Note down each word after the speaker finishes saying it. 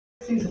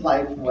Dixie's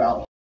life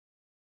well.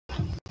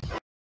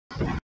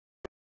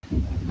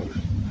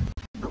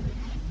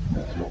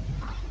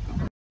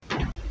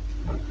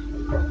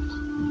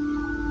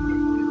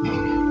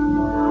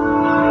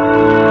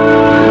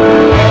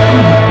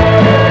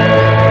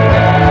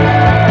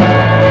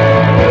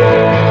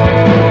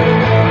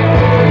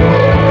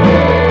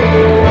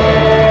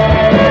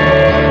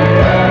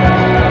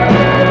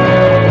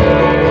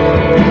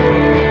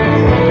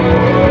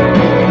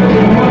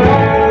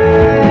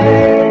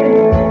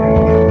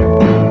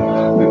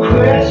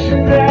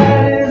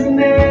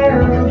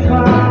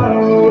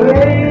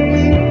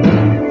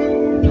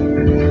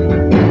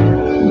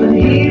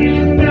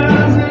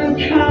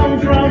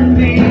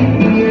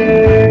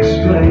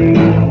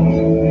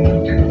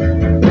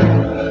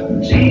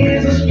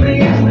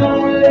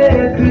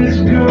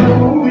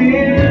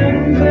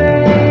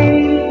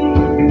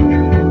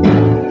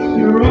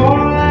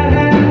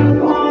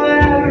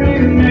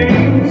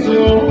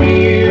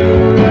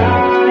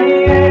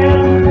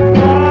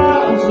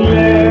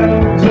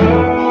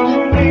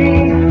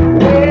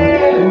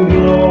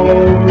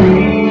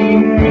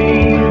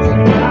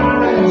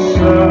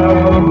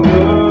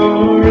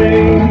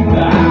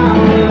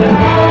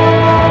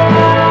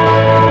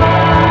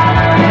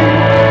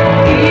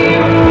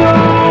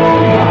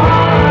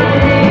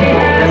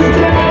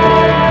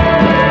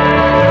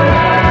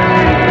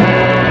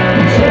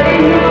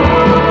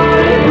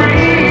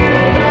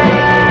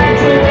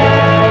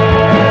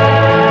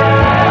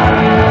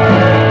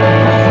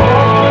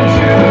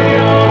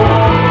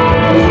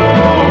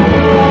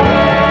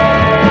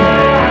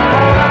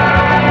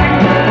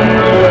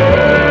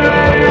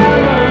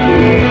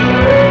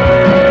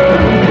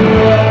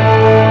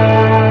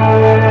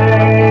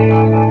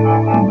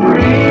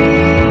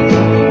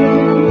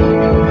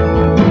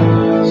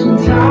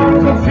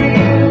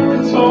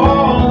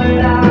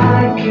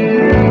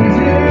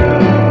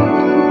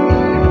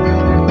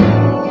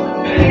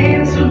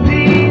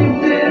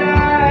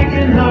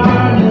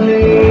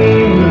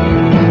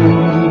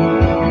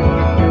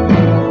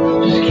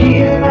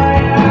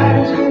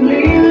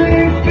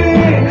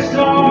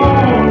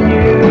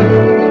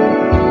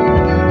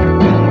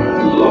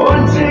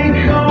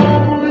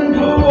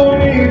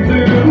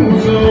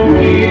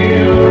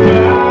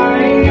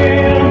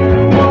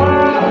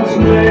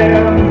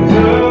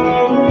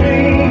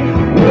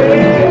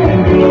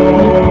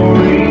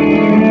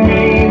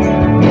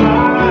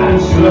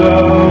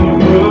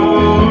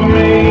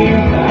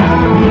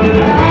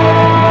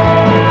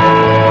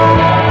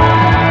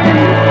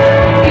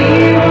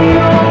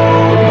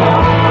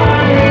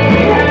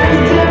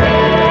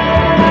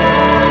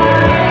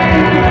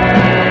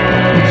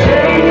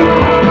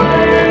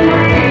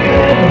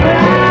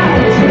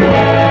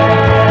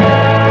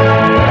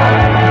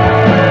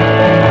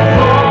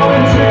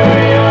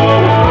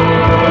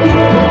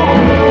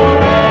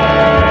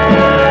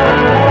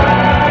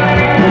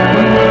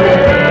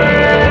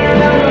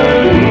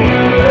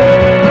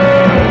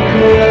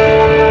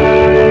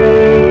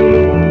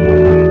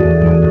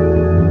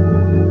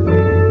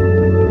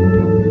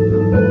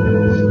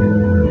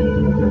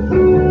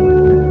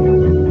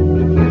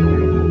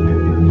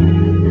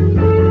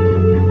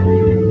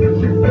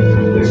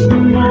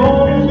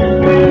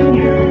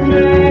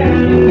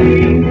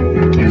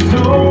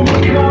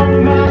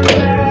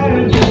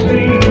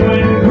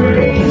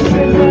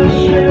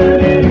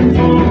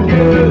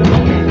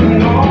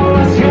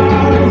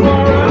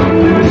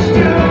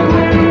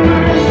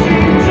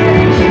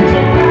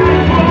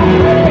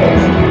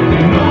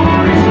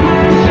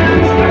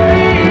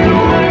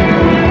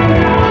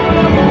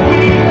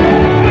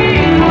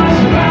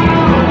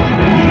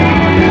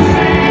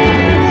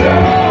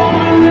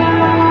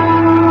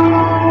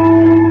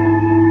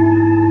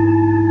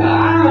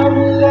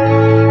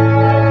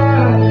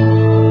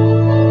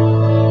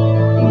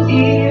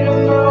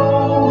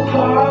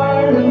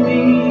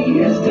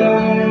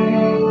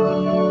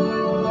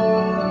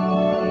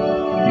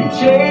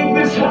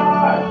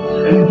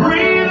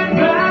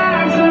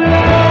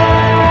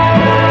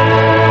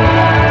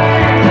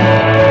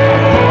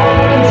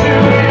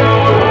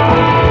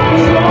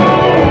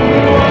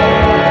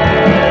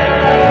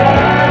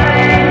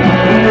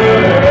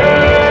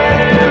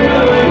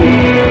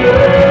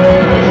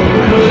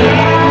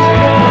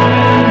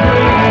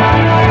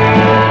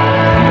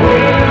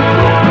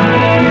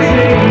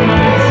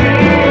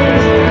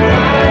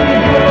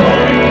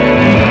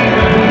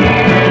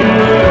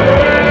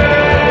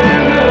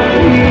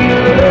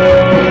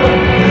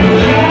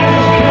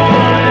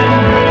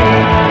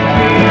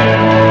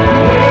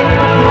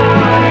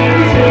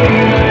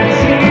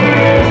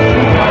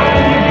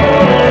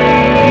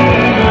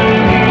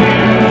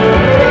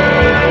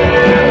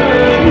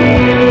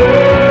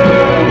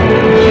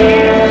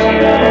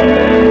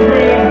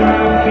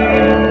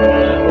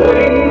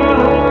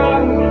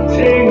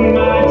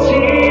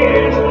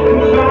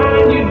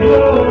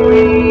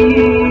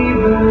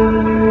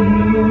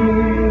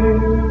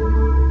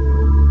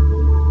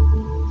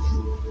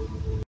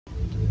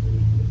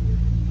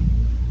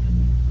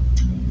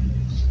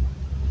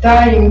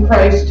 Dying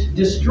Christ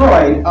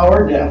destroyed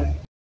our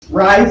death.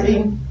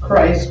 Rising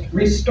Christ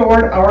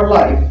restored our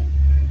life,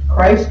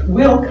 Christ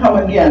will come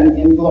again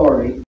in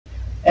glory.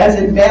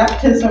 As in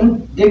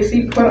baptism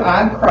Dixie put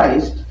on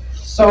Christ,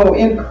 so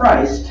in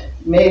Christ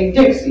may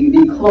Dixie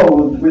be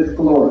clothed with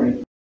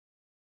glory.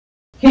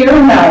 Here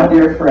and now,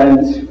 dear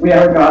friends, we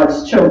are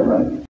God's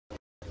children.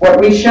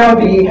 What we shall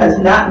be has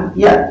not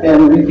yet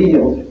been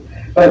revealed,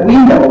 but we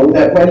know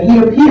that when he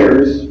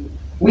appears,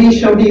 we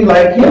shall be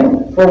like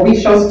him, for we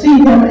shall see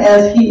him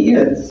as he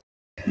is.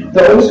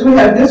 Those who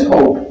have this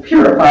hope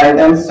purify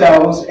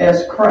themselves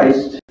as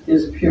Christ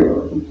is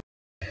pure.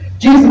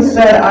 Jesus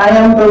said, I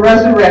am the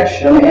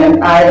resurrection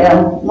and I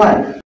am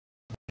life.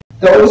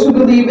 Those who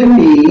believe in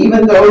me,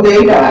 even though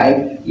they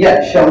die,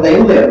 yet shall they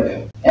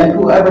live. And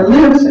whoever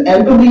lives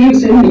and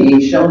believes in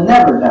me shall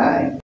never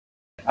die.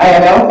 I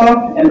am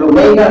Alpha and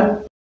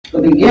Omega,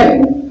 the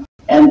beginning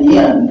and the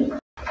end,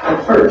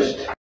 the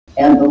first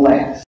and the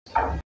last.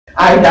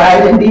 I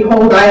died, and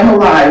behold, I am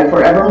alive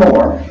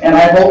forevermore, and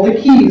I hold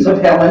the keys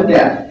of hell and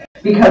death.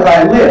 Because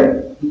I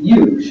live,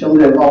 you shall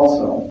live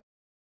also.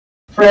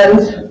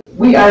 Friends,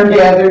 we are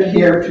gathered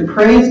here to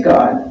praise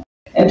God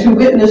and to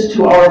witness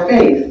to our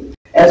faith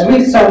as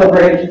we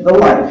celebrate the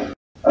life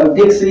of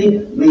Dixie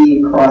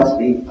Lee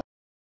Crosby.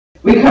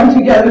 We come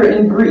together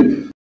in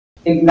grief,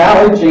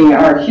 acknowledging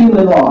our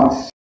human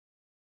loss.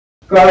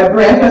 God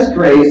grant us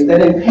grace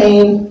that in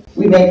pain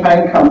we may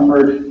find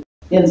comfort,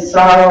 in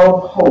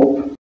sorrow,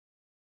 hope,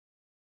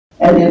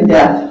 and in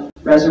death,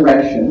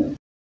 resurrection.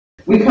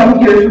 We come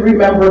here to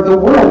remember the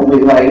worldly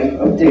life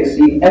of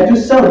Dixie and to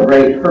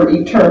celebrate her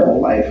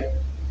eternal life.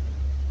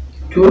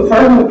 To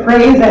affirm with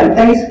praise and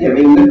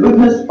thanksgiving the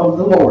goodness of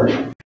the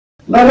Lord.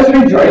 Let us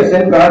rejoice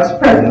in God's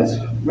presence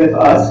with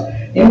us,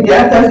 in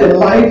death as in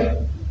life,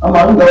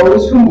 among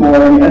those who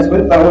mourn as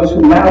with those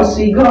who now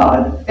see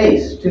God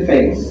face to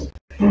face.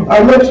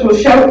 Our lips will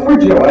shout for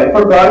joy,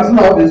 for God's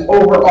love is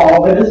over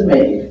all that is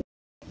made.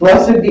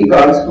 Blessed be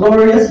God's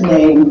glorious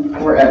name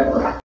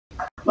forever.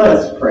 Let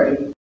us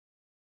pray.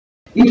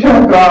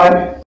 Eternal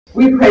God,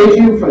 we praise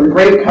you for the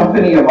great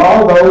company of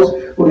all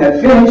those who have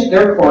finished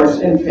their course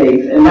in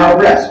faith and now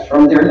rest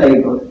from their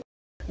labor.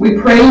 We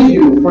praise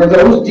you for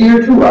those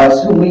dear to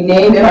us whom we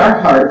name in our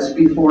hearts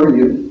before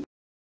you.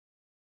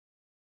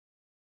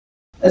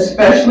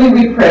 Especially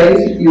we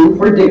praise you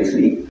for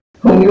Dixie,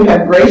 whom you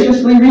have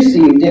graciously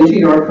received into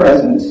your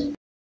presence.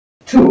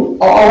 To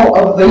all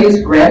of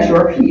these grant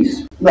your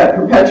peace. Let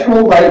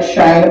perpetual light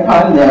shine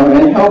upon them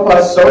and help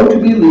us so to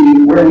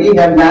believe where we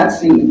have not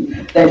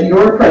seen, that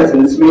your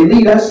presence may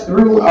lead us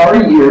through our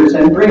years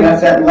and bring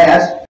us at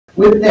last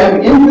with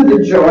them into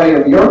the joy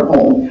of your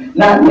home,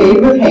 not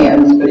made with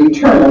hands, but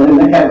eternal in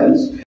the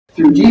heavens.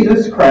 Through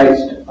Jesus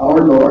Christ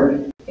our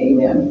Lord.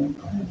 Amen.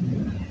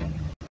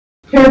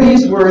 Hear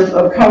these words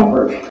of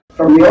comfort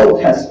from the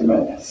Old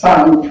Testament,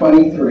 Psalm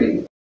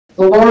 23.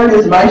 The Lord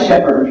is my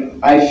shepherd,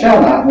 I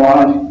shall not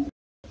want.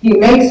 He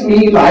makes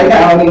me lie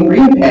down in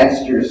green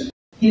pastures.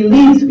 He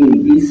leads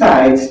me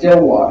beside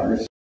still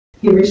waters.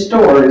 He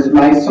restores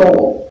my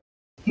soul.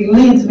 He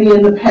leads me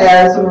in the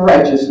paths of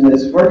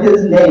righteousness for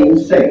his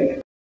name's sake.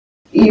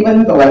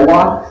 Even though I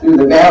walk through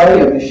the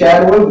valley of the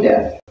shadow of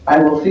death, I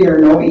will fear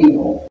no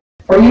evil.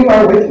 For you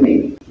are with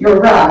me,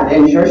 your rod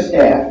and your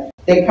staff,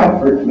 they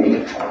comfort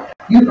me.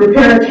 You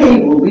prepare a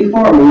table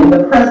before me in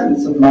the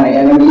presence of my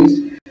enemies.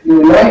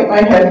 You anoint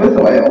my head with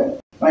oil.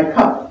 My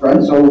cup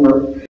runs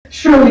over.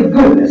 Surely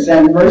goodness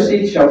and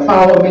mercy shall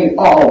follow me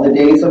all the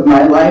days of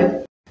my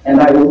life, and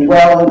I will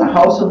dwell in the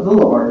house of the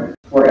Lord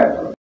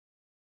forever.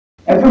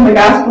 And from the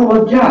Gospel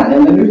of John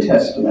in the New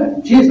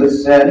Testament,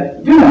 Jesus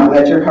said, do not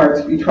let your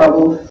hearts be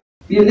troubled.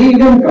 Believe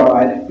in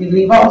God.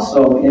 Believe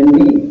also in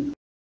me.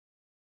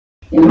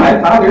 In my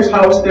Father's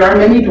house there are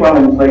many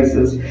dwelling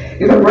places.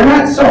 If it were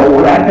not so,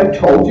 would I have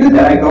told you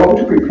that I go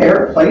to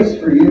prepare a place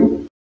for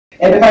you?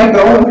 And if I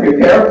go and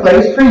prepare a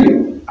place for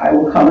you, I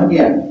will come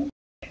again,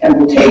 and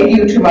will take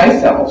you to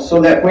myself,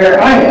 so that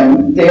where I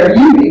am, there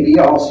you may be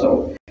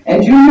also.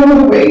 And you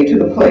know the way to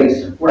the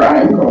place where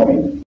I am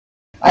going.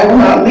 I will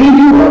not leave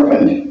you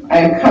orphaned. I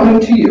am coming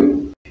to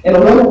you. In a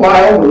little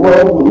while the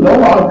world will no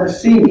longer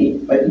see me,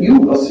 but you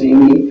will see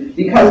me.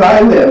 Because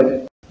I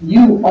live,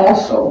 you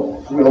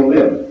also will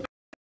live.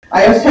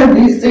 I have said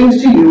these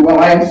things to you while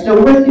I am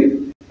still with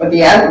you. But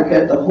the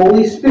Advocate, the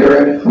Holy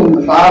Spirit, whom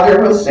the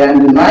Father will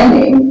send in my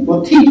name,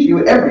 will teach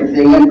you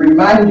everything and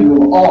remind you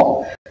of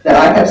all that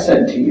I have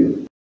said to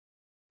you.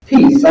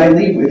 Peace I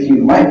leave with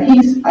you. My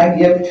peace I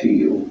give to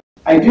you.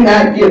 I do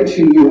not give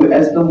to you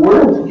as the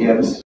world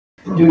gives.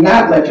 Do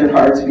not let your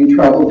hearts be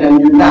troubled, and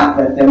do not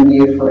let them be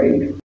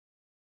afraid.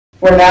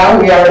 For now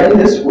we are in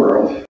this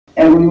world,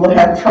 and we will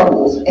have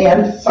troubles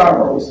and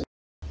sorrows.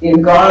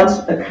 In God's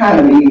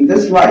economy,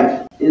 this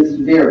life is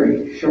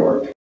very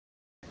short.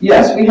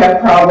 Yes, we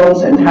have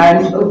problems and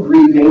times of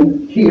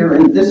grieving here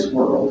in this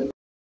world.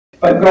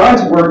 But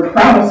God's word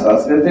promises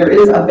us that there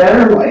is a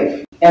better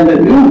life and a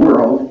new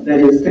world that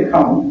is to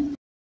come.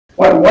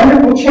 What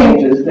wonderful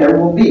changes there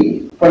will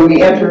be when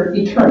we enter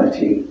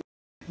eternity.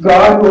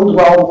 God will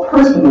dwell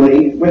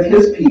personally with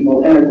his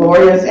people in a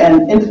glorious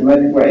and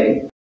intimate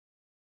way.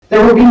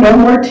 There will be no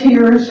more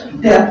tears,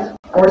 death,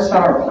 or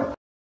sorrow.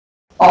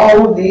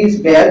 All of these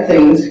bad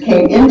things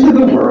came into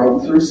the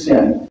world through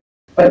sin,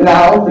 but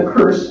now the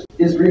curse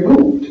is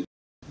removed.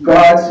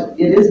 God's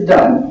 "it is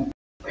done"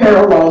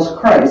 parallels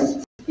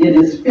Christ's "it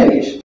is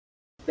finished"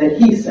 that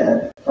he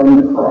said from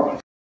the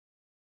cross.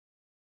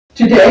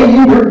 Today,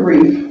 in your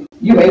grief,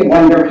 you may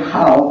wonder,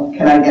 how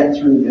can I get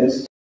through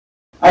this?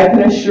 I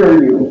can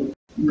assure you,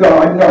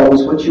 God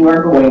knows what you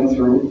are going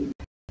through,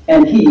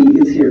 and he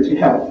is here to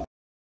help.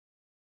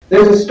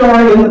 There's a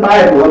story in the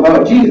Bible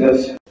about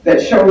Jesus that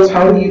shows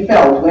how he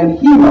felt when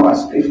he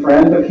lost a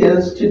friend of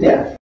his to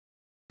death.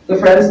 The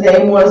friend's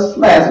name was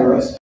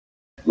Lazarus.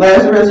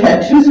 Lazarus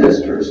had two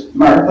sisters,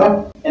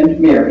 Martha and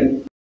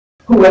Mary,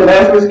 who, when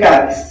Lazarus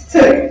got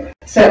sick,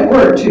 sent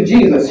word to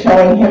Jesus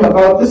telling him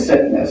about the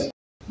sickness.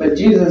 But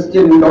Jesus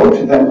didn't go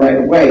to them right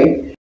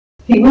away.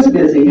 He was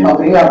busy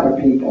helping other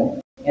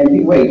people, and he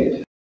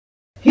waited.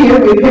 Here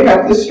we pick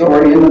up the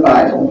story in the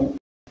Bible.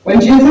 When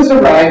Jesus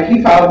arrived,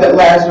 he found that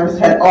Lazarus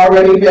had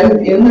already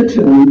been in the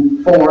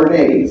tomb 4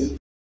 days.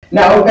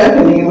 Now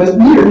Bethany was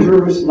near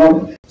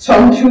Jerusalem,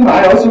 some 2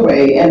 miles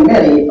away, and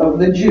many of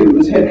the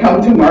Jews had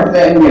come to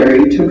Martha and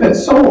Mary to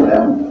console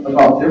them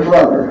about their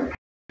brother.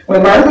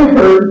 When Martha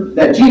heard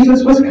that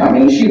Jesus was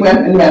coming, she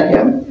went and met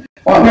him,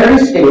 while Mary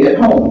stayed at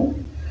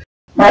home.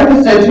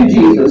 Martha said to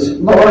Jesus,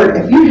 "Lord,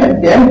 if you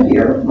had been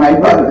here, my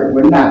brother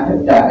would not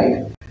have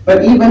died.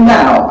 But even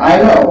now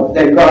I know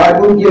that God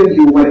will give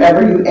you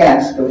whatever you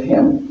ask of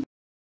him."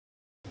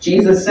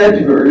 Jesus said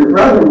to her, "Your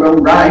brother will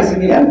rise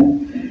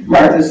again."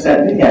 Martha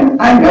said to him,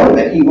 "I know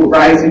that he will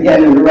rise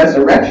again in the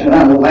resurrection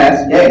on the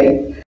last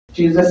day."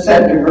 Jesus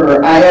said to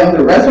her, "I am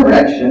the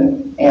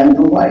resurrection and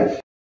the life.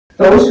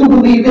 Those who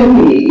believe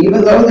in me,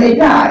 even though they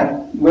die,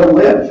 will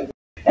live.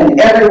 And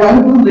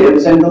everyone who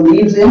lives and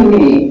believes in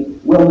me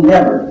will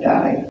never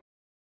die."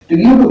 "Do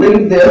you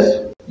believe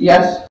this?"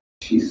 "Yes,"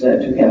 she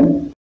said to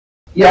him.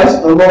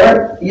 Yes,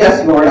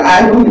 Lord,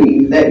 I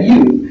believe that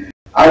you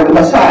are the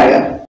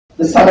Messiah,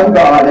 the Son of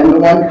God, and the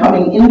one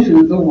coming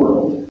into the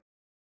world."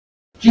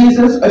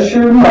 Jesus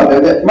assured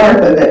Martha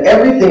that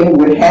everything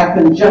would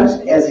happen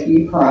just as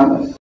he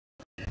promised,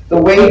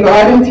 the way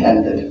God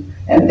intended,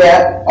 and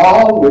that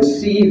all would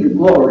see the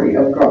glory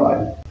of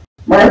God.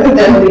 Martha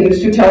then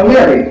leaves to tell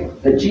Mary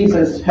that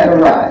Jesus had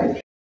arrived.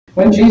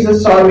 When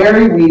Jesus saw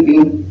Mary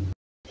weeping,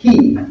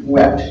 he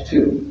wept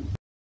too.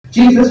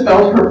 Jesus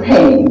felt her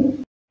pain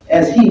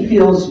as he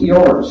feels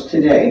yours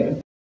today.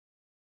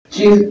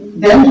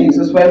 Then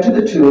Jesus went to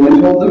the tomb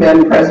and told the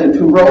men present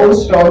to roll the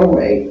stone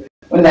away.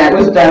 When that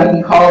was done,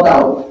 he called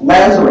out,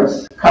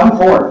 "Lazarus, come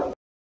forth."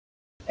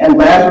 And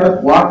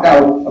Lazarus walked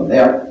out of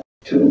their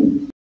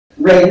tomb,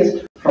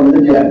 raised from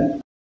the dead.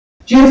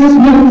 Jesus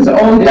knew his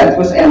own death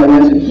was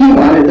imminent, and he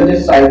wanted the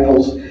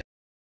disciples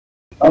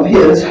of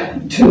his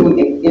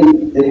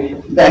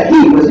that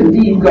he was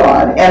indeed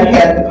God and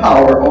had the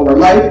power over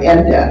life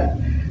and death.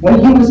 When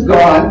he was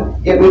gone,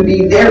 it would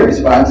be their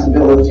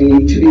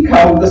responsibility to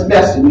become the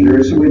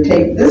messengers who would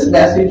take this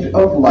message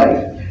of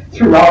life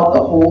throughout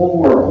the whole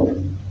world.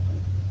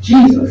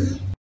 Jesus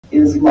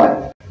is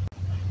life.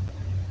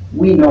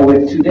 We know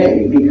it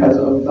today because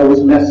of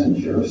those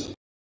messengers.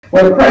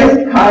 When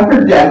Christ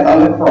conquered death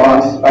on the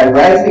cross by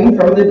rising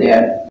from the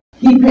dead,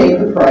 he paid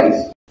the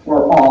price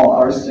for all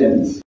our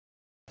sins,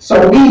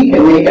 so we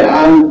can make it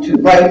on to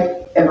life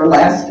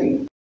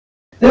everlasting.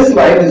 This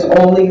life is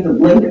only the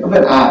blink of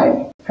an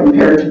eye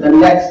compared to the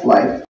next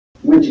life,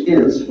 which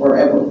is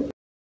forever.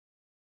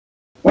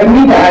 When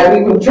we die,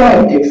 we will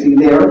join Dixie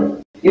there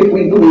if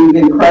we believe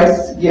in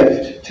Christ's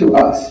gift to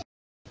us.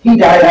 He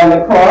died on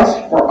the cross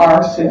for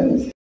our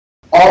sins.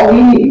 All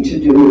we need to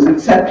do is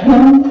accept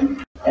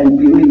him and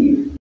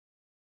believe.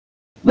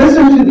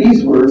 Listen to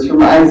these words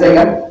from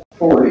Isaiah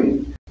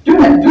 40. Do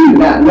you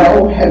not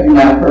know? Have you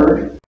not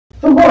heard?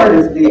 The Lord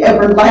is the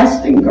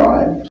everlasting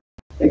God,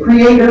 the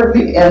creator of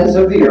the ends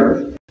of the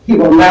earth. He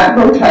will not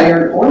grow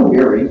tired or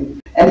weary,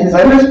 and his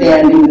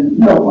understanding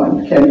no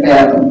one can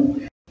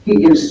fathom. He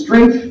gives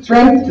strength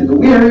to the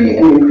weary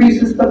and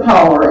increases the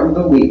power of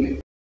the weak.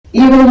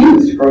 Even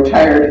youths grow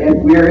tired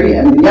and weary,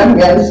 and the young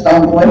men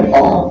stumble and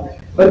fall.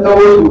 But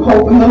those who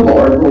hope in the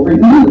Lord will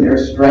renew their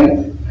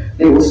strength.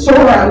 They will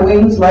soar on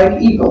wings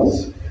like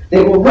eagles.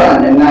 They will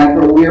run and not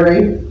grow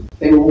weary.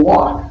 They will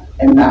walk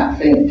and not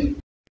faint.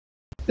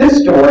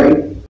 This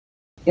story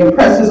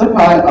impresses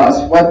upon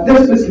us what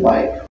this is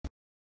like.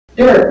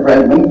 Derek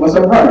Redmond was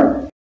a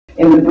runner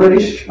in the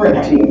British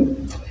sprint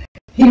team.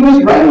 He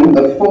was running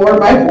the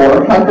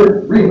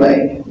 4x400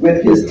 relay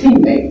with his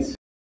teammates.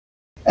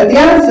 At the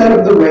onset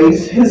of the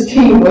race, his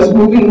team was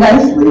moving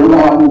nicely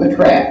along the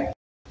track.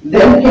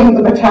 Then came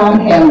the baton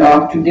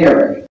handoff to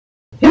Derek.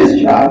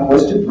 His job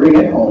was to bring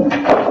it home.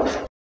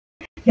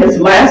 His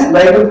last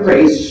leg of the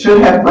race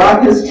should have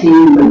brought his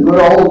team, the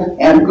good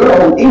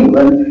old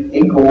England,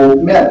 a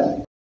gold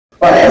medal.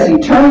 But as he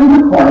turned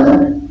the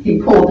corner,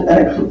 he pulled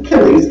an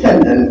Achilles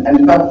tendon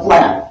and fell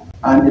flat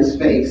on his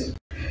face.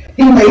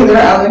 He lay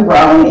there on the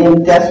ground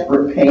in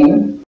desperate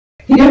pain.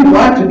 He didn't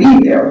want to be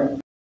there,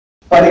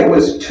 but it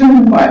was too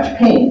much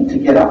pain to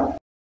get up.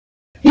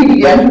 He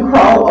began to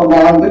crawl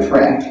along the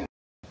track.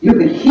 You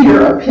could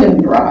hear a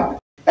pin drop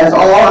as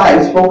all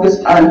eyes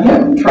focused on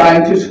him,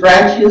 trying to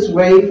scratch his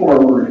way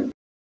forward.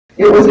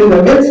 It was in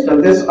the midst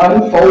of this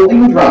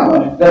unfolding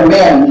drama that a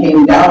man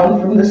came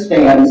down from the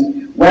stands,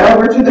 went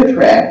over to the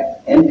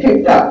track, and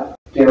picked up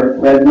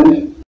Derek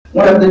Redmond.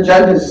 One of the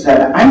judges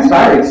said, "I'm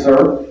sorry,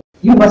 sir.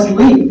 You must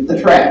leave the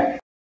track."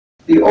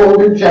 The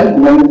older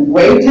gentleman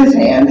waved his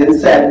hand and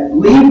said,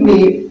 "Leave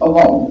me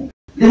alone.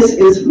 This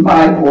is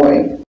my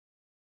boy."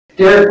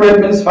 Derek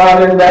Redmond's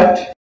father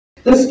left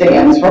the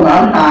stands from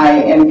on high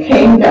and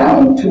came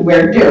down to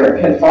where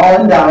Derek had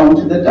fallen down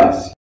to the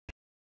dust,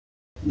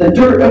 the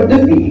dirt of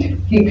defeat.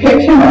 He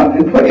picked him up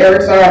and put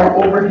Eric's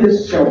arm over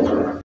his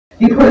shoulder.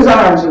 He put his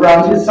arms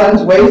around his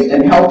son's waist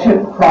and helped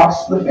him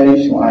cross the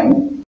finish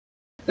line.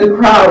 The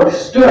crowd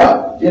stood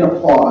up in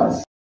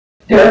applause.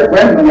 Derek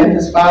Redmond and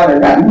his father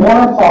got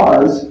more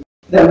applause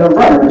than the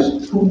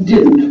runners who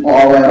didn't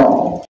fall at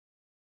all.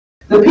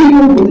 The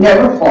people who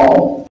never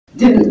fall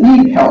didn't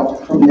need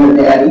help from their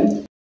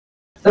daddy.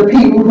 The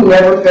people who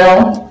never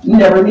fell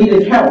never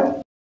needed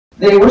help.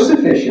 They were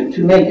sufficient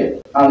to make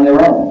it on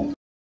their own.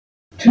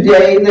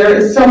 Today there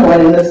is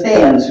someone in the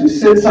stands who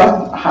sits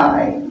up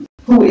high,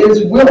 who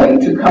is willing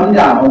to come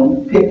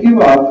down, pick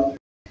you up,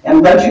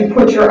 and let you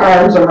put your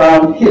arms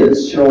around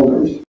his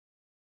shoulders.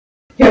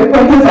 He'll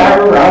put his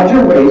arm around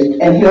your waist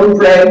and he'll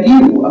drag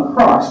you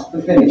across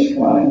the finish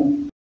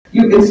line.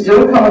 You can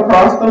still come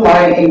across the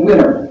line a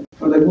winner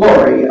for the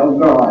glory of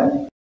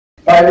God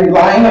by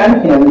relying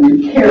on him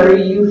to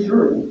carry you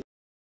through.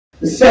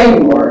 The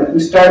same Lord who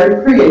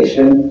started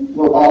creation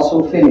will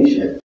also finish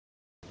it.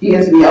 He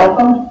is the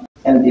Alpha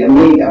and the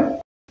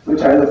Omega,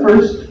 which are the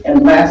first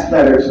and last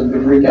letters of the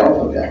Greek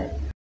alphabet.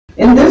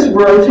 In this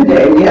world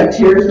today, we have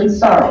tears and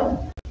sorrow.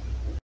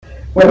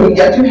 When we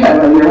get to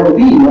heaven, there will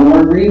be no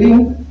more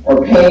grieving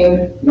or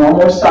pain, no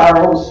more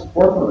sorrows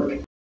or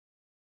hurt.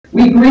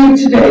 We grieve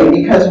today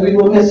because we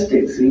will miss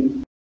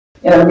Dixie.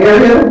 In a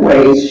myriad of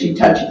ways, she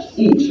touched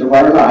each of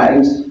our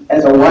lives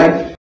as a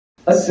wife,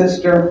 a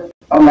sister,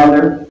 a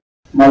mother,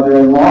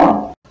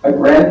 mother-in-law, a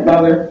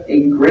grandmother,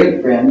 a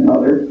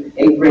great-grandmother,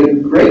 a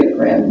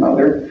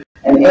great-great-grandmother,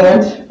 an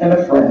aunt and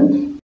a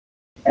friend,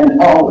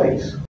 and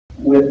always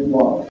with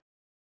love.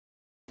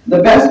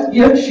 The best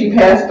gift she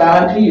passed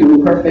on to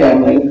you, her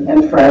family,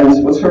 and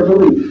friends was her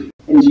belief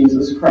in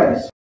Jesus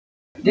Christ.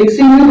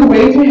 Dixie knew the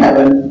way to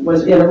heaven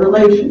was in a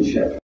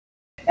relationship,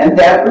 and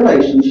that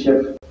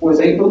relationship was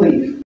a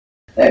belief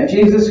that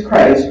Jesus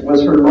Christ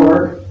was her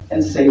Lord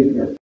and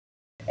Savior,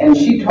 and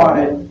she taught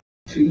it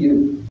to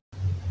you.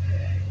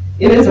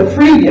 It is a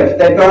free gift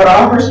that God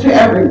offers to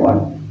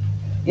everyone.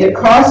 It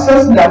costs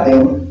us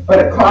nothing, but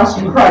it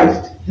cost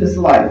Christ his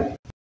life,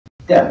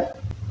 death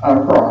on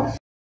a cross.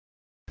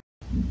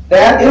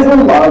 That is a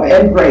love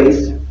and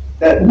grace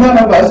that none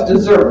of us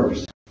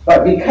deserves,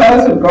 but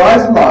because of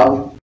God's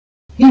love,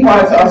 he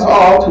wants us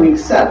all to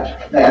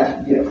accept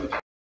that gift.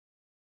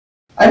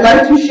 I'd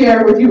like to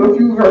share with you a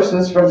few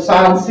verses from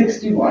Psalm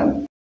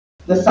 61,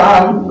 the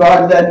psalm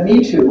God led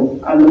me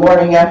to on the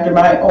morning after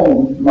my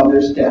own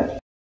mother's death.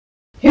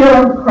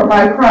 Hear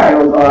my cry,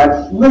 O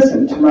God,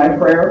 listen to my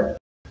prayer.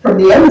 From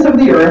the ends of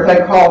the earth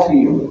I call to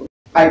you.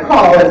 I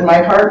call as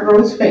my heart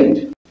grows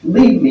faint.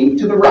 Lead me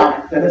to the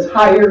rock that is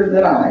higher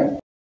than I.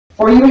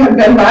 For you have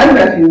been my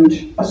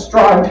refuge, a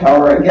strong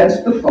tower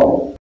against the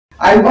foe.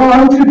 I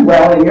long to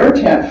dwell in your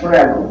tent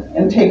forever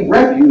and take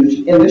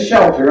refuge in the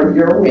shelter of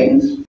your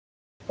wings.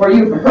 For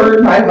you've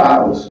heard my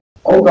vows.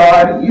 O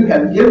God, you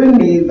have given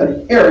me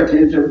the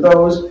heritage of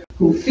those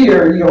who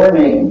fear your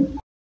name.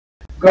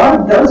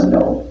 God does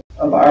know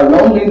of our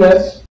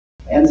loneliness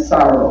and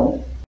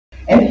sorrow,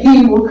 and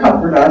he will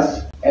comfort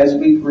us as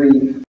we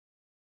grieve.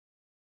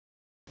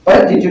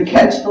 But did you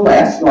catch the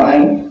last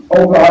line?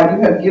 O God,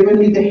 you have given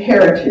me the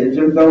heritage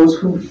of those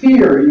who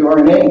fear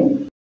your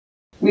name.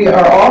 We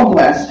are all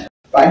blessed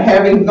by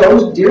having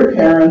those dear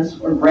parents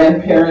or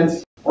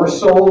grandparents or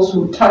souls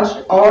who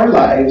touched our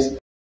lives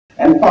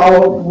and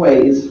followed the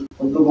ways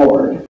of the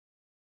Lord.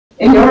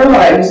 In your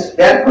lives,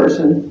 that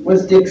person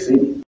was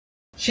Dixie.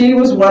 She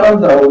was one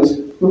of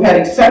those who had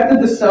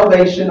accepted the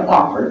salvation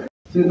offered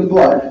through the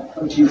blood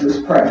of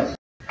Jesus Christ.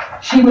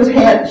 She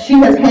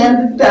has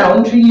handed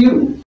down to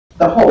you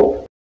the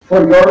hope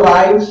for your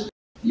lives,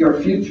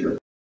 your future.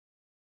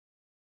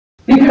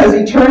 Because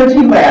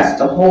eternity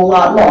lasts a whole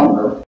lot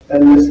longer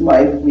than this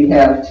life we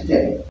have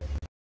today.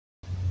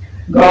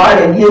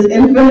 God, in his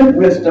infinite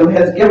wisdom,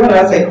 has given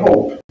us a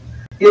hope.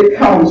 It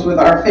comes with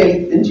our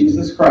faith in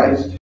Jesus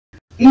Christ.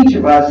 Each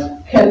of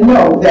us can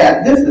know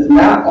that this is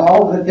not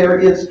all that there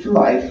is to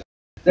life.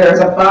 There is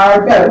a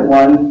far better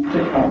one to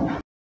come.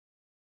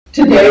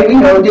 Today we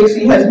know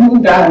Dixie has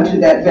moved on to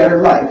that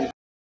better life.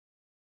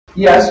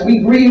 Yes, we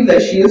grieve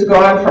that she is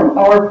gone from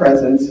our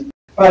presence,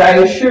 but I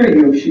assure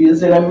you she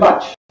is in a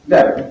much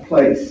better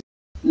place.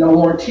 No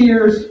more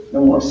tears,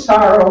 no more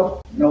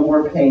sorrow, no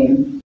more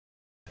pain.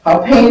 How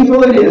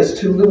painful it is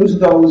to lose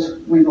those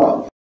we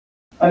love.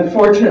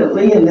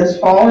 Unfortunately, in this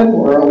fallen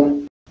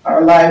world,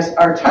 our lives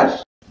are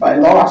touched by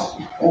loss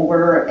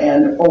over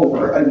and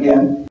over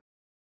again.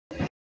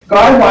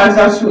 God wants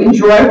us to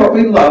enjoy what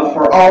we love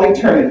for all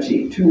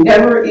eternity, to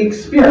never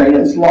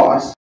experience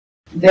loss.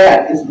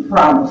 That is the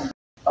promise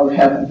of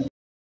heaven.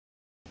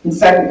 In 2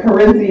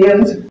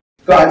 Corinthians,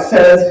 God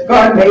says,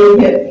 God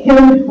made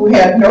him who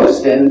had no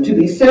sin to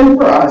be sin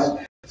for us,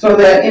 so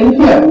that in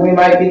him we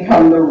might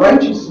become the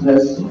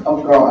righteousness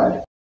of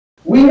God.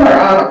 We are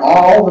on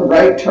all the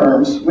right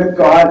terms with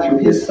God through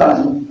his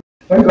Son.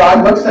 When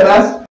God looks at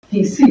us,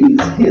 he sees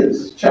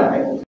his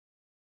child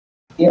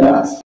in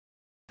us.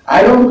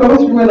 I don't go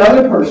through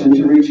another person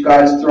to reach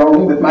God's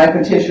throne with my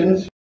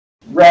petitions.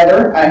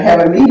 Rather, I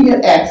have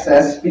immediate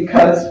access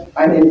because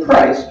I'm in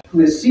Christ,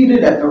 who is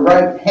seated at the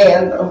right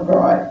hand of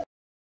God.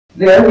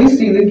 There we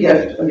see the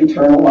gift of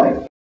eternal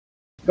life.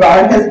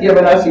 God has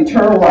given us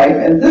eternal life,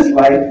 and this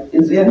life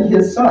is in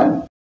his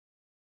Son.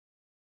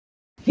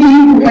 He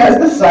who has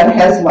the Son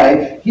has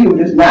life. He who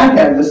does not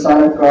have the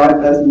Son of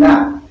God does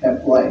not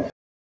have life.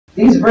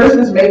 These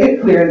verses make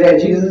it clear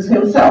that Jesus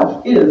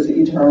himself is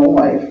eternal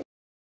life.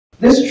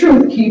 This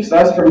truth keeps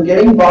us from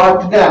getting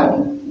bogged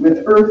down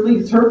with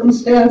earthly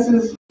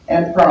circumstances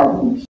and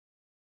problems.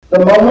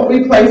 The moment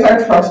we place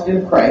our trust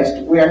in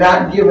Christ, we are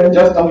not given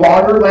just a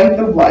longer length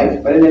of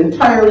life, but an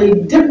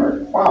entirely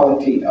different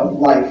quality of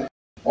life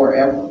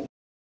forever.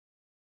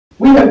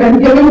 We have been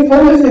given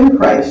fullness in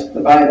Christ,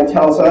 the Bible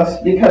tells us,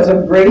 because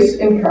of grace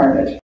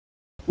incarnate.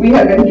 We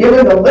have been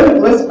given the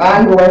limitless,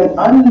 ongoing,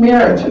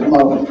 unmerited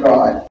love of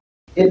God.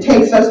 It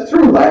takes us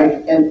through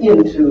life and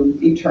into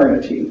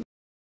eternity.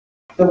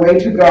 The way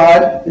to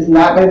God is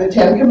not by the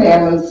Ten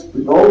Commandments, the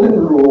Golden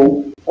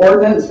Rule,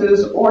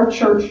 ordinances, or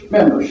church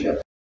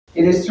membership.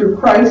 It is through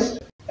Christ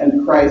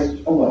and Christ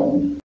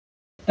alone.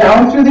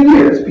 Down through the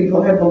years,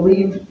 people have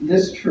believed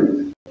this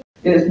truth.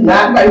 It is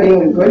not by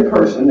being a good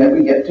person that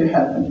we get to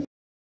heaven,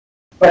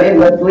 but in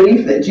the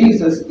belief that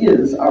Jesus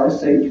is our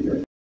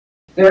Savior.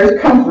 There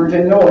is comfort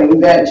in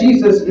knowing that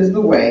Jesus is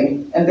the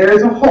way, and there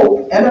is a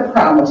hope and a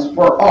promise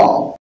for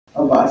all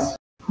of us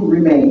who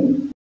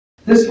remain.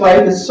 This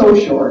life is so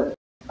short.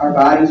 Our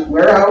bodies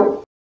wear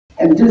out,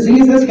 and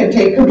diseases can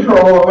take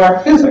control of our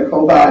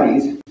physical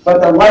bodies,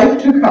 but the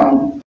life to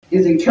come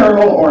is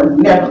eternal or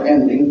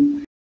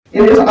never-ending.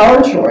 It is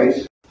our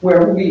choice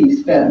where we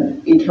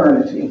spend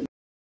eternity.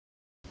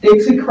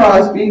 Dixie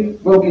Crosby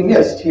will be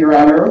missed here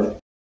on earth,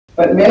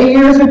 but many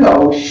years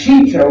ago,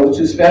 she chose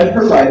to spend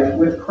her life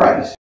with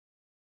Christ.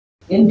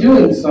 In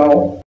doing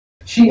so,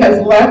 she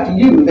has left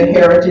you the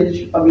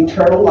heritage of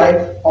eternal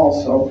life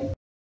also.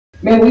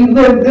 May we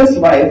live this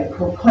life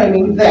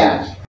proclaiming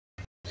that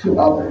to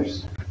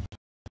others.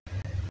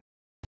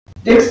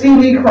 Dixie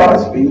Lee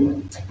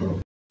Crosby.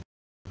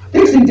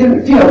 Dixie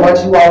didn't feel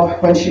much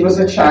love when she was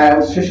a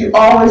child, so she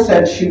always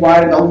said she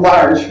wanted a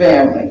large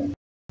family,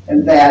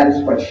 and that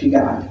is what she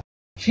got.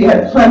 She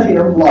had plenty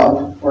of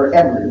love for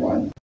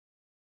everyone.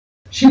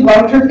 She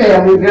loved her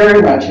family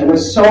very much and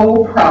was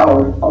so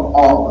proud of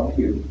all of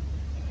you.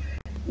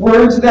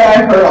 Words that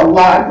I heard a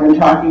lot when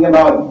talking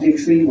about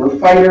Dixie were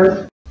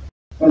fighter,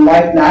 when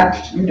life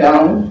knocked you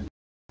down,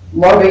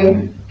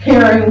 loving,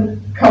 caring,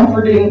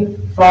 comforting,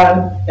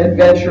 fun,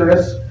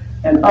 adventurous,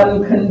 and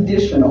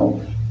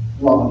unconditional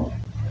love.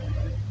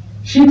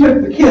 She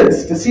took the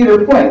kids to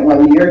Cedar Point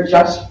one year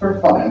just for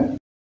fun,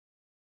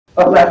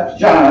 but left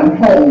John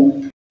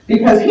home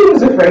because he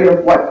was afraid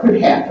of what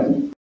could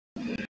happen.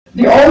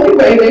 The only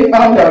way they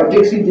found out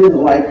Dixie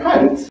didn't like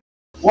heights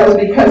was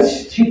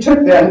because she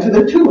took them to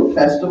the Tulip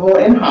Festival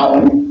in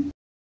Holland,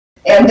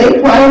 and they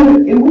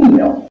climbed a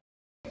windmill.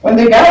 When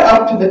they got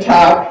up to the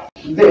top,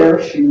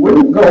 there she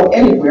wouldn't go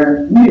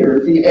anywhere near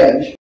the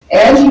edge,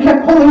 and she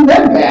kept pulling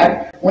them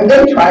back when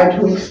they tried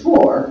to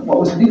explore what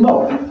was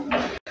below.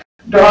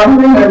 Dawn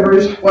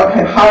remembers what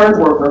a hard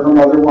worker her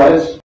mother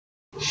was.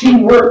 She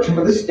worked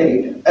for the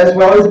state, as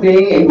well as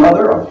being a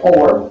mother of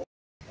 4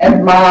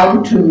 and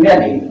mom to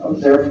many of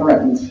their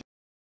friends.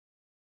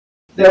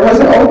 There was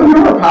an open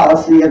door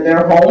policy at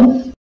their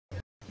home.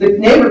 The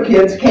neighbor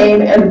kids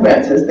came and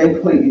went as they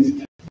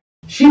pleased.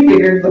 She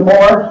figured the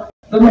more,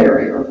 the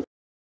merrier.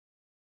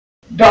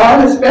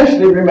 Dawn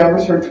especially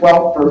remembers her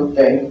 12th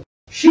birthday.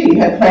 She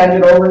had planned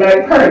an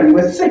overnight party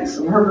with 6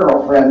 of her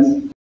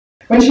girlfriends.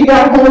 When she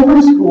got home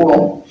from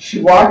school,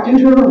 she walked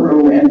into her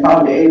room and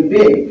found a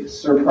big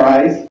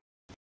surprise.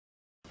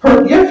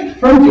 Her gift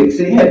from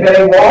Dixie had been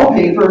a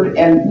wallpapered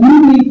and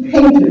newly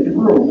painted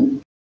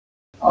room.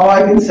 All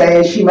I can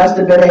say is she must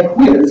have been a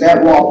whiz at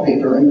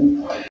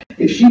wallpapering,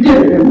 if she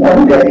did it in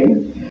one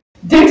day.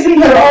 Dixie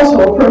had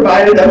also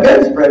provided a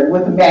bedspread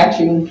with a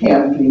matching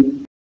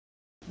canopy.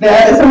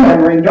 That is a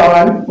memory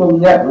Dawn will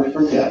never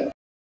forget.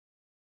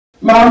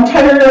 Mom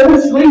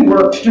tirelessly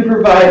worked to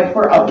provide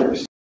for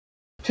others.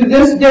 To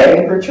this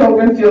day, her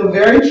children feel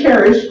very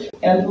cherished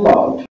and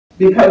loved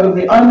because of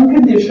the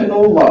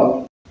unconditional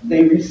love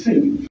they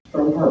received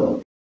from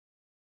her.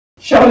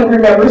 Shelley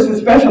remembers the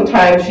special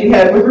time she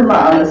had with her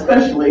mom,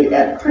 especially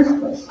at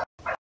Christmas.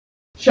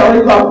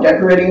 Shelley loved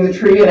decorating the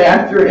tree, and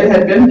after it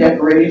had been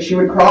decorated, she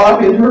would crawl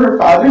up into her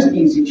father's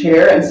easy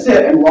chair and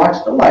sit and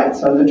watch the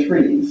lights on the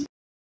trees.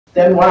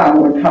 Then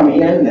Mom would come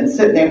in and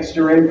sit next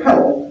to her and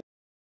cuddle.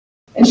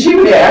 And she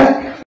would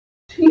ask,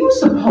 "Do you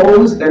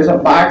suppose there's a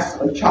box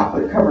of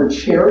chocolate-covered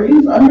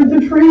cherries under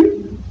the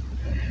tree?"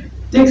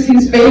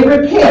 Dixie's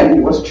favorite candy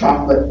was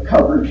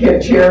chocolate-covered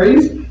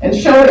cherries, and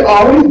Shelley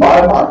always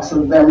bought a box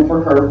of them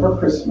for her for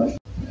Christmas.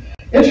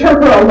 It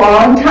took her a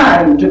long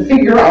time to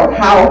figure out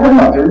how her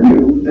mother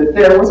knew that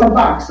there was a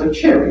box of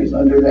cherries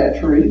under that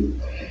tree.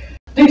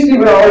 Dixie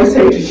would always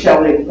say to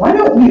Shelley, "Why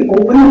don't we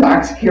open the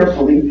box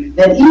carefully,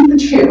 then eat the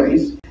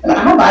cherries, and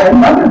I'll buy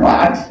another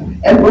box,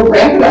 and we'll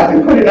wrap it up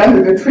and put it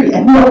under the tree,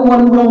 and no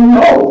one will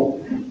know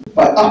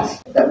but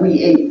us that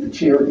we ate the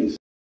cherries."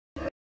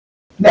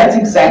 That's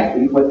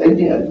exactly what they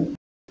did.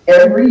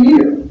 Every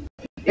year.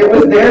 It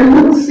was their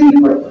little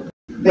secret.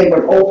 They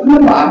would open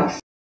the box,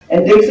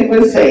 and Dixie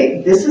would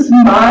say, "This is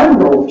my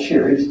roll of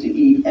cherries to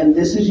eat, and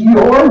this is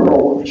your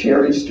roll of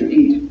cherries to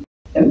eat."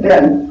 And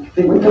then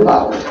they would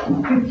devour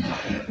it.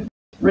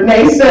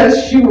 Renee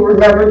says she will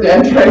remember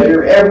and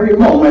treasure every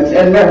moment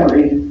and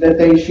memory that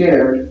they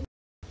shared.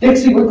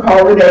 Dixie would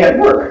call Renee at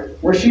work,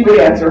 where she would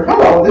answer,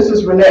 "Hello, this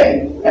is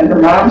Renee." And her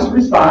mom's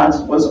response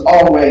was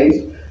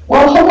always,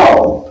 "Well,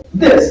 hello,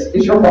 this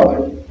is your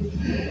mother."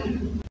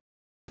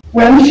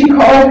 When she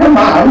called her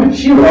mom,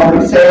 she would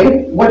always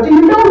say, "What do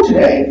you know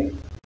today?"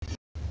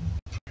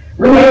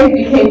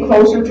 Renee became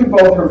closer to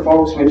both her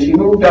folks when she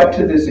moved up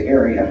to this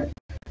area.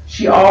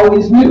 She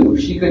always knew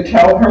she could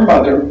tell her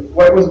mother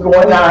what was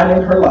going on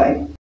in her life.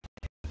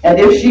 And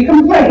if she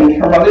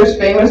complained, her mother's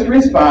famous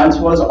response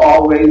was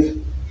always,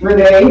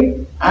 "Renee,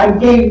 I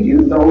gave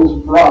you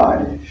those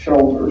broad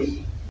shoulders."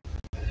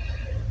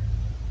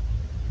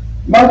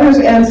 Mothers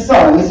and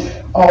sons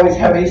always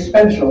have a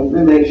special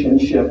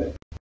relationship.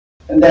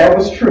 And that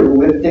was true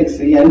with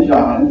Dixie and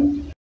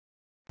John.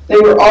 They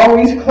were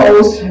always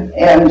close,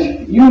 and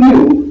you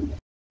knew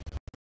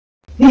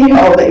he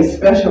held a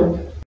special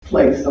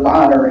place of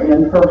honor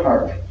in her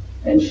heart,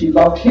 and she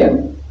loved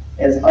him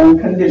as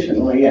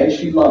unconditionally as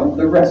she loved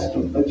the rest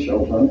of the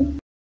children.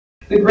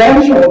 The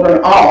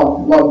grandchildren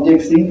all loved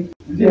Dixie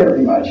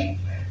very much.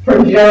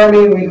 From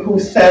Jeremy, who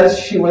says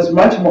she was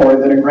much more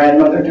than a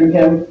grandmother to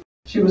him,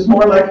 she was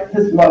more like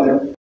his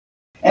mother,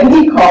 and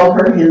he called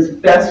her his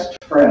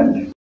best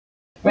friend.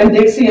 When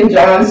Dixie and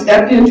John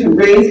stepped in to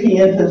raise he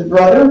and his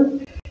brother,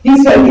 he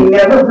said he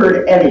never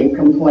heard any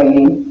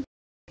complaining.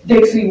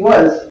 Dixie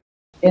was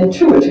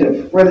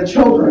intuitive where the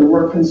children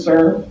were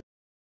concerned,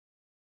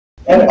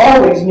 and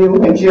always knew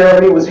when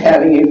Jeremy was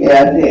having a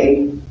bad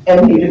day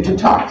and needed to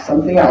talk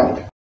something out.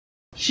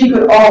 She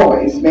could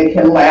always make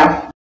him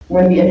laugh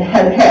when he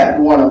had had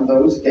one of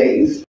those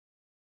days.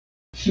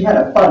 She had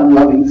a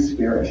fun-loving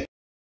spirit.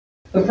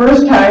 The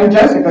first time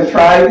Jessica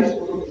tried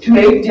to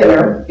make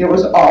dinner, it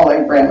was all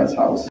at Grandma's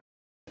house.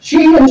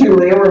 She and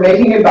Julia were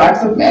making a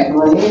box of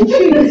macaroni and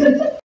cheese.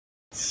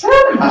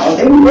 Somehow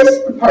they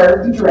missed the part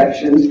of the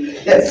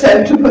directions that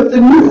said to put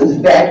the noodles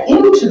back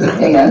into the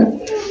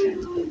pan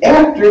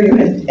after you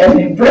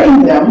had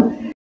drained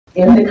them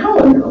in the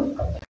colander.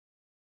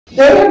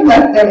 They had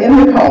left them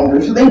in the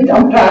colander, so they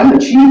dumped on the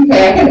cheese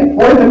packet and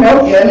poured the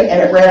milk in,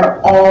 and it ran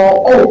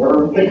all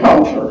over the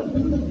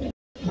counter.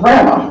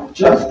 Grandma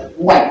just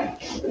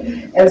laughed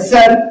and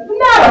said,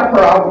 "Not a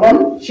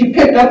problem." She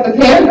picked up the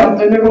pan, dumped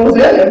the noodles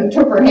in, and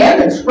took her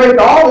hand and scraped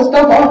all the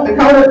stuff off the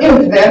counter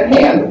into that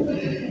pan.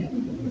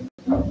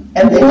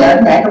 And they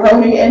had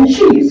macaroni and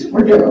cheese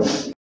for dinner.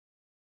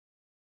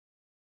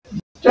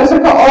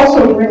 Jessica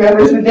also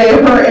remembers the day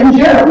her and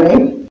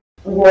Jeremy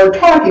were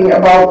talking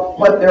about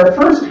what their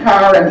first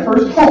car and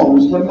first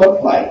homes would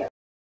look like.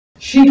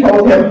 She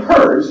told him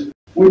hers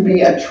would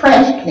be a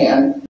trash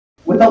can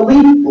with a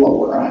leaf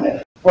blower on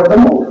it for the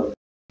motor.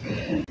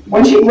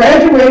 When she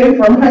graduated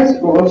from high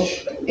school,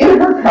 in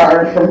her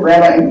card from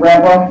Grandma and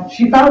Grandpa,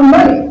 she found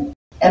money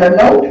and a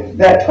note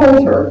that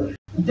told her,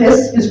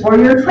 "This is for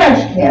your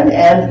trash can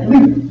and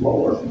leaf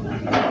blower."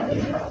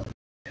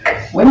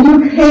 When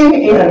you came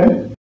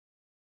in,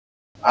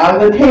 on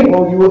the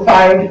table you will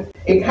find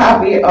a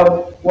copy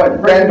of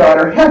what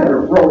granddaughter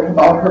Heather wrote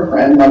about her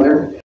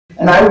grandmother,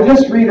 and I will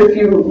just read a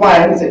few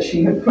lines that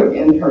she had put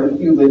in her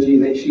eulogy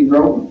that she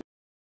wrote.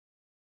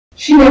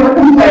 "She never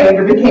complained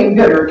or became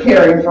bitter.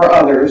 Caring for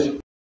others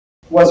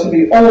was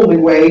the only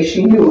way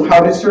she knew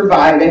how to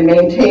survive and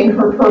maintain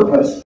her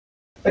purpose.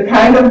 The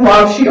kind of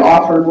love she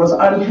offered was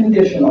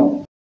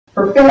unconditional.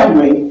 Her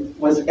family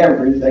was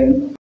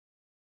everything.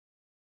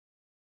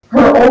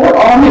 Her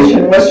overall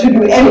mission was to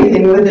do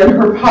anything within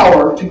her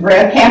power to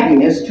grant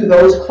happiness to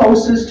those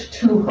closest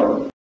to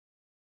her.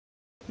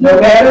 No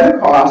matter the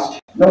cost,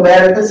 no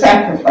matter the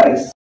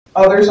sacrifice,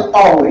 others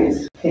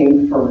always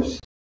came first.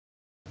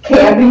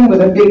 Camping was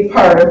a big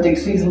part of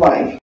Dixie's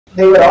life.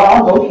 They would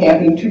all go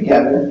camping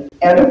together,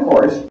 and of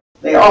course,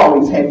 they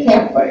always had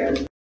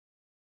campfires,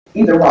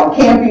 either while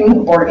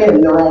camping or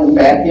in their own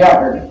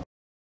backyard.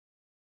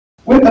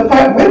 With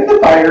the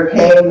fire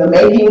came the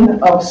making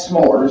of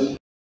s'mores.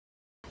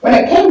 When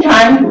it came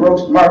time to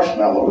roast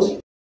marshmallows,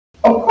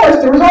 of course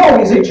there was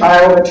always a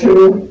child or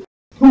two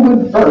who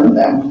would burn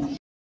them.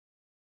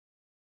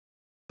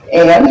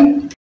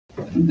 And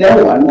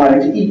no one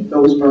wanted to eat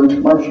those burnt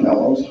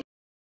marshmallows.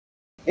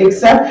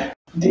 Except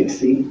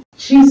Dixie.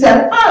 She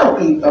said,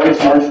 "I'll eat those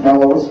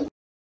marshmallows."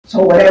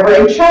 So whenever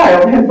a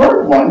child had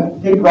burnt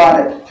one, they brought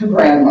it to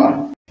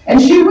Grandma,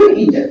 and she would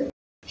eat it.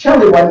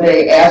 Shelley one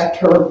day asked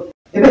her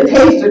if it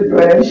tasted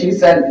good, and she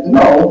said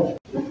no,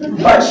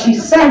 but she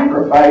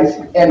sacrificed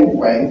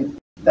anyway.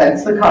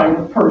 That's the kind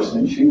of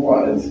person she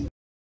was.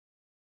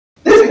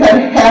 This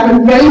had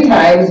happened many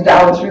times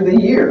down through the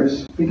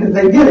years, because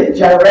they did it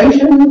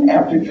generation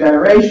after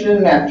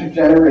generation after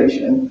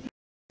generation.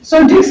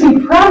 So Dixie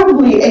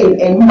probably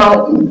ate a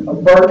mountain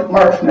of burnt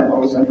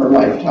marshmallows in her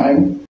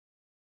lifetime.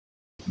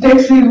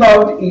 Dixie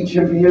loved each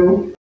of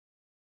you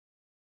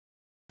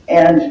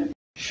and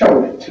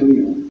showed it to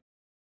you.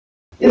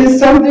 It is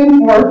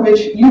something for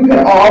which you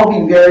can all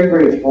be very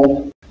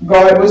grateful.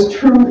 God has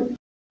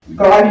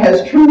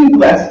truly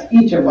blessed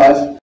each of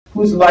us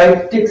whose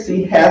life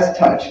Dixie has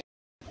touched,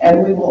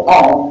 and we will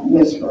all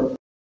miss her.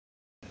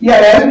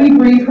 Yet as we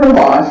grieve her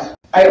loss,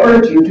 I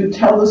urge you to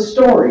tell the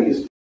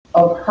stories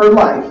of her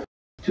life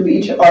to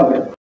each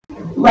other,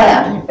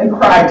 laugh and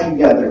cry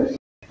together,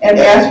 and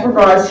ask for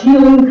God's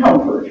healing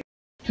comfort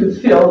to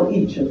fill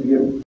each of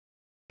you.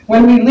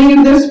 When we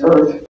leave this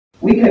earth,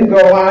 we can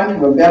go on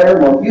to a better,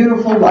 more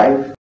beautiful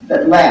life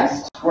that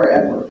lasts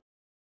forever.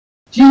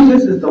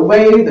 Jesus is the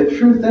way, the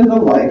truth, and the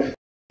life,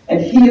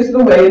 and he is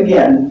the way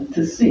again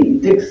to see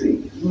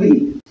Dixie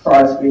Lee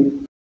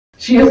Crosby.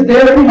 She is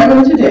there in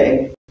heaven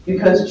today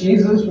because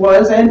Jesus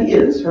was and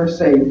is her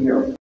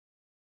Savior.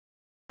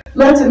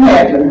 Let's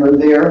imagine her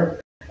there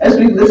as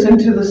we listen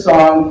to the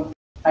song,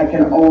 "I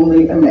Can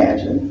Only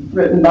Imagine,"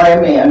 written by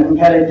a man who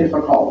had a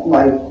difficult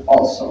life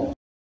also.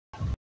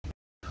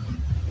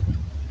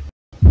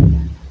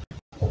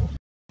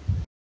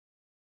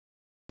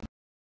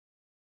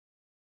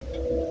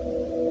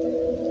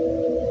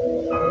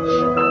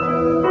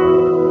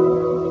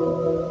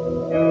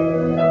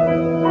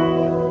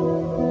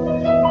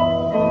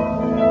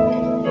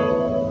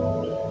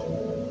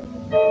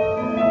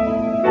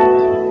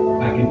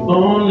 I can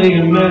only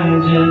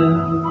imagine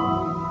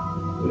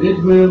what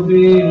it will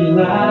be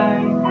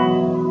like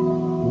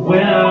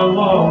when I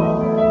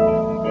walk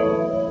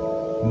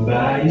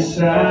by your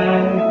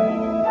side.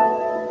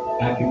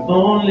 I can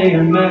only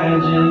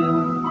imagine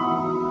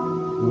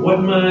what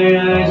my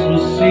eyes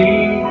will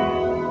see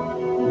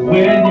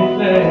when your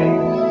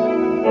face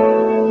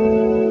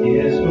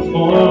is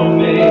before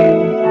me.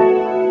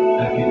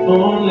 I can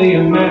only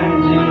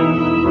imagine.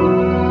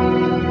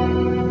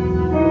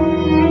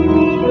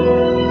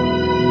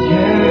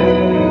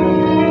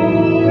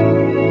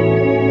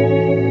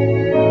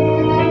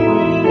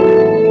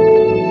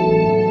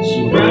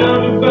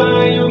 Surrounded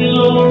by your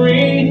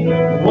glory,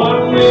 what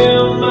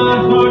will my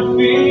heart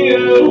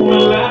feel?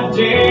 Will I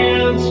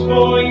dance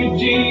for you,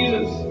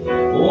 Jesus?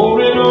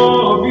 Or in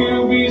awe of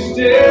you be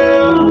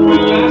still?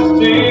 Will I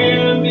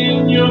stand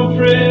in your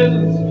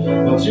presence?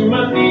 Or to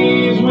my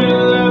knees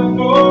will I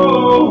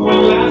fall?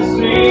 Will I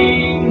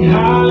sing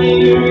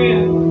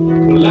hallelujah?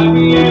 Will I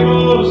be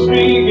able to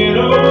speak at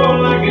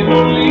all? I can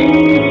only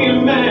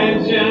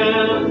imagine.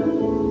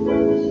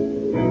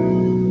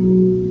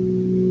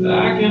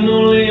 I can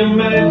only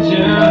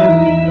imagine.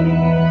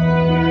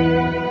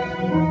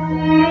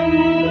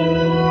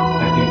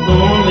 I can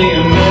only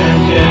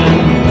imagine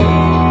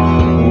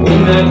when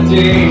that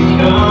day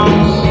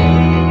comes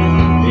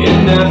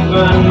and I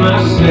find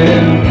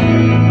myself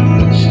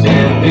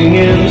standing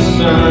in the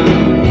sun.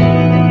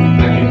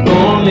 I can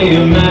only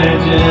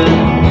imagine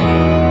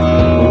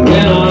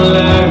when all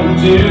I will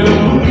do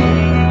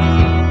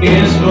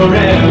is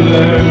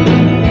forever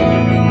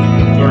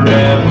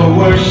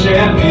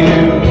worship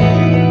you.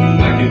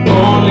 I can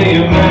only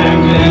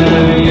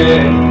imagine,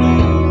 yeah.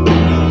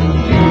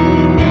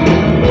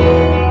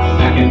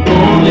 I can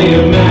only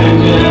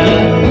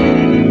imagine.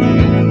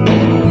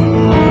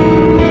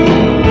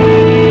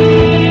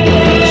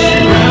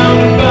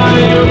 Surrounded by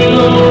your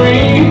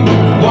glory,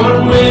 what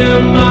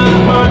will my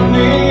heart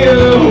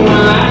feel? Will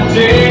I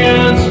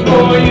dance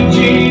for you,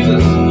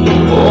 Jesus?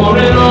 Or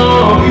in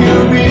awe of you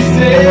be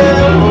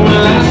still?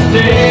 Will I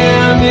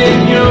stand in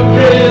your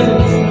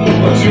presence?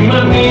 Or to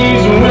my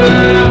knees will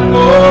I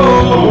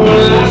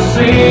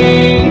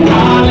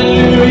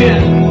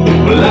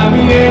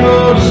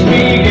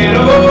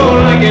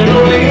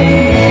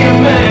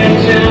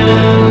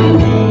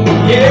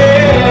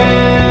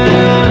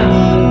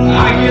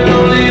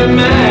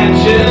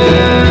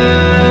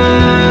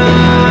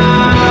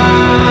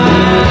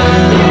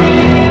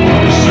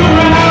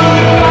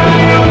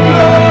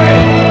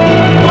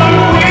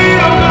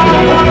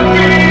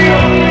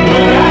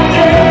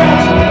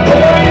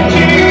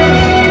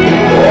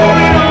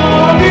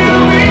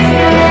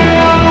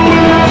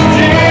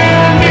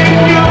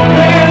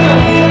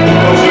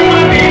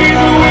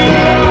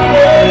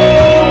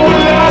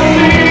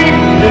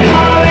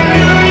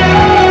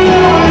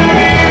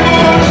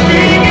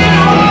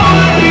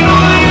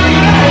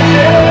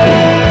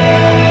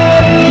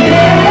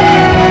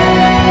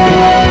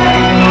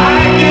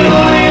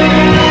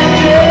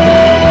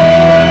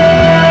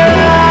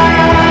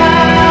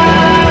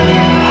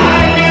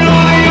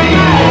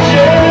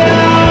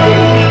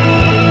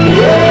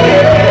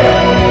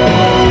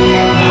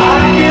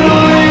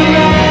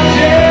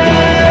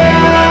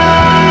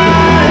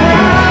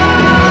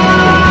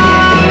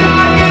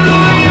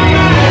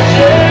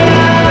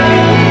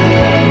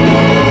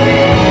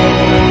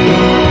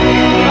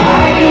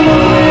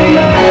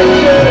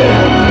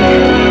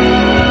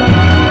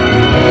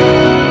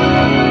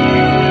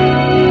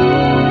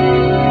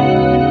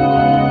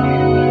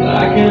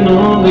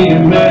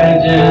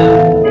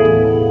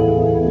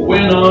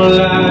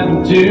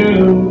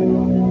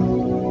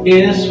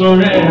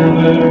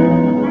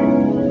forever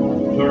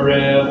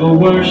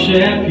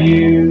worship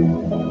you.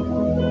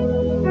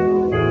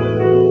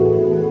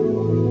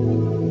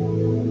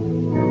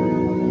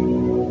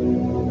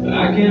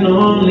 I can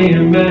only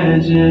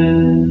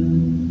imagine.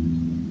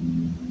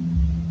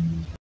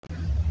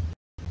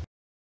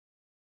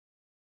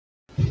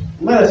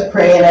 Let us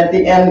pray, and at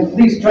the end,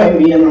 please join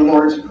me in the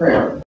Lord's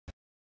Prayer.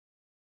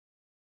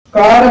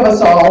 God of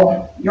us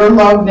all, your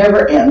love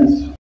never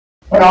ends.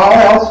 When all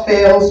else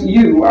fails,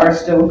 you are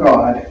still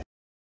God.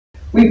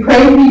 We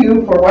pray to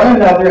you for one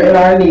another in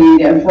our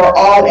need and for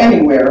all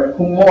anywhere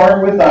who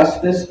mourn with us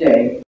this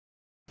day.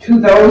 To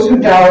those who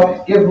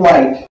doubt, give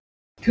light.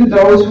 To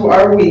those who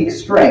are weak,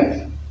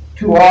 strength.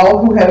 To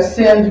all who have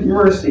sinned,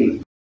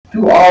 mercy.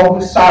 To all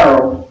who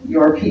sorrow,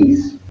 your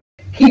peace.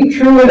 Keep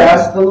true in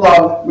us the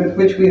love with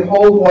which we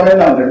hold one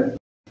another.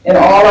 In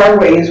all our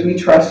ways we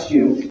trust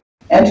you.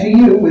 And to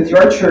you, with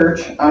your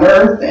church, on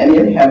earth and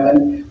in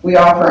heaven, we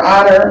offer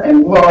honor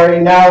and glory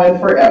now and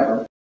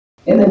forever.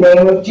 In the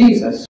name of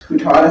Jesus, who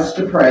taught us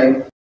to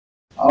pray,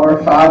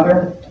 Our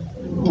Father,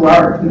 who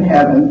art in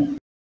heaven,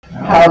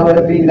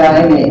 hallowed be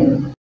thy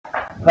name.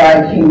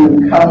 Thy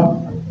kingdom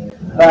come,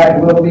 thy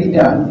will be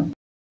done,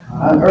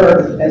 on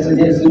earth as it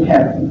is in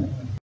heaven.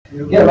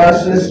 Give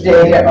us this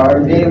day our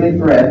daily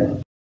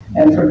bread,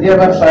 and forgive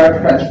us our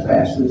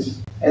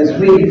trespasses, as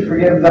we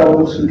forgive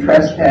those who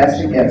trespass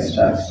against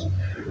us.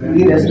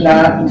 Lead us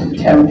not into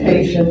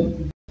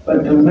temptation,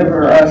 but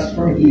deliver us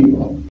from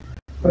evil.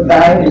 For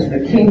thine is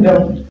the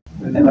kingdom,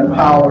 and the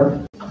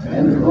power,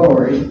 and the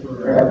glory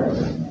forever.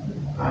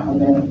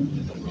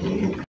 Amen.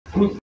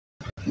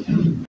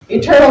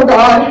 Eternal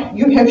God,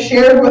 you have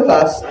shared with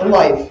us the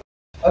life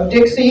of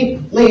Dixie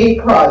Lee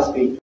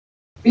Crosby.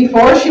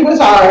 Before she was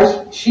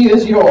ours, she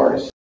is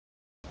yours.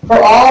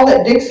 For all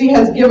that Dixie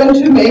has given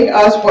to make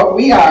us what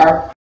we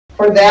are,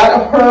 for that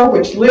of her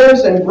which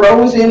lives and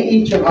grows in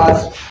each of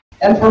us,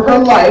 and for her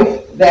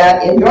life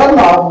that in your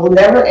love will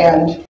never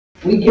end,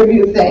 we give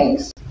you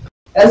thanks.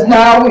 As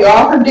now we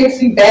offer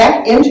Dixie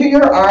back into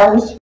your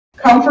arms,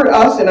 comfort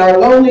us in our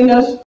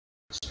loneliness,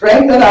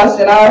 strengthen us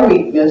in our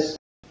weakness,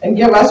 and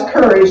give us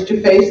courage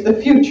to face the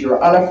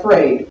future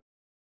unafraid.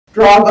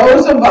 Draw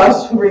those of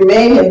us who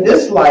remain in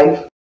this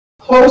life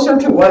closer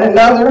to one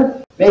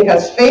another, make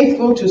us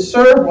faithful to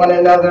serve one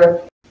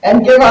another,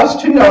 and give us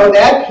to know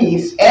that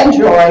peace and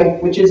joy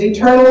which is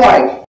eternal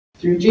life,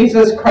 through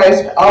Jesus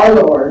Christ our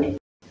Lord.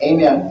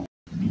 Amen.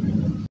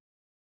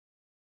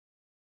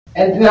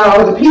 And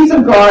now the peace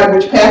of God,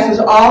 which passes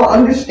all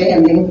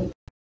understanding,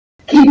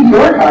 keep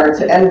your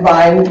hearts and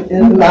minds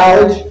in the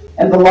knowledge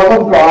and the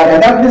love of God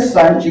and of his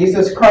Son,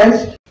 Jesus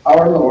Christ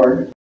our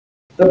Lord.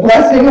 The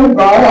blessing of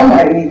God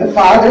Almighty, the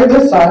Father,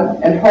 the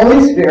Son, and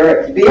Holy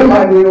Spirit be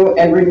among you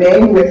and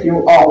remain with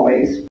you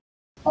always.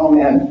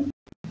 Amen.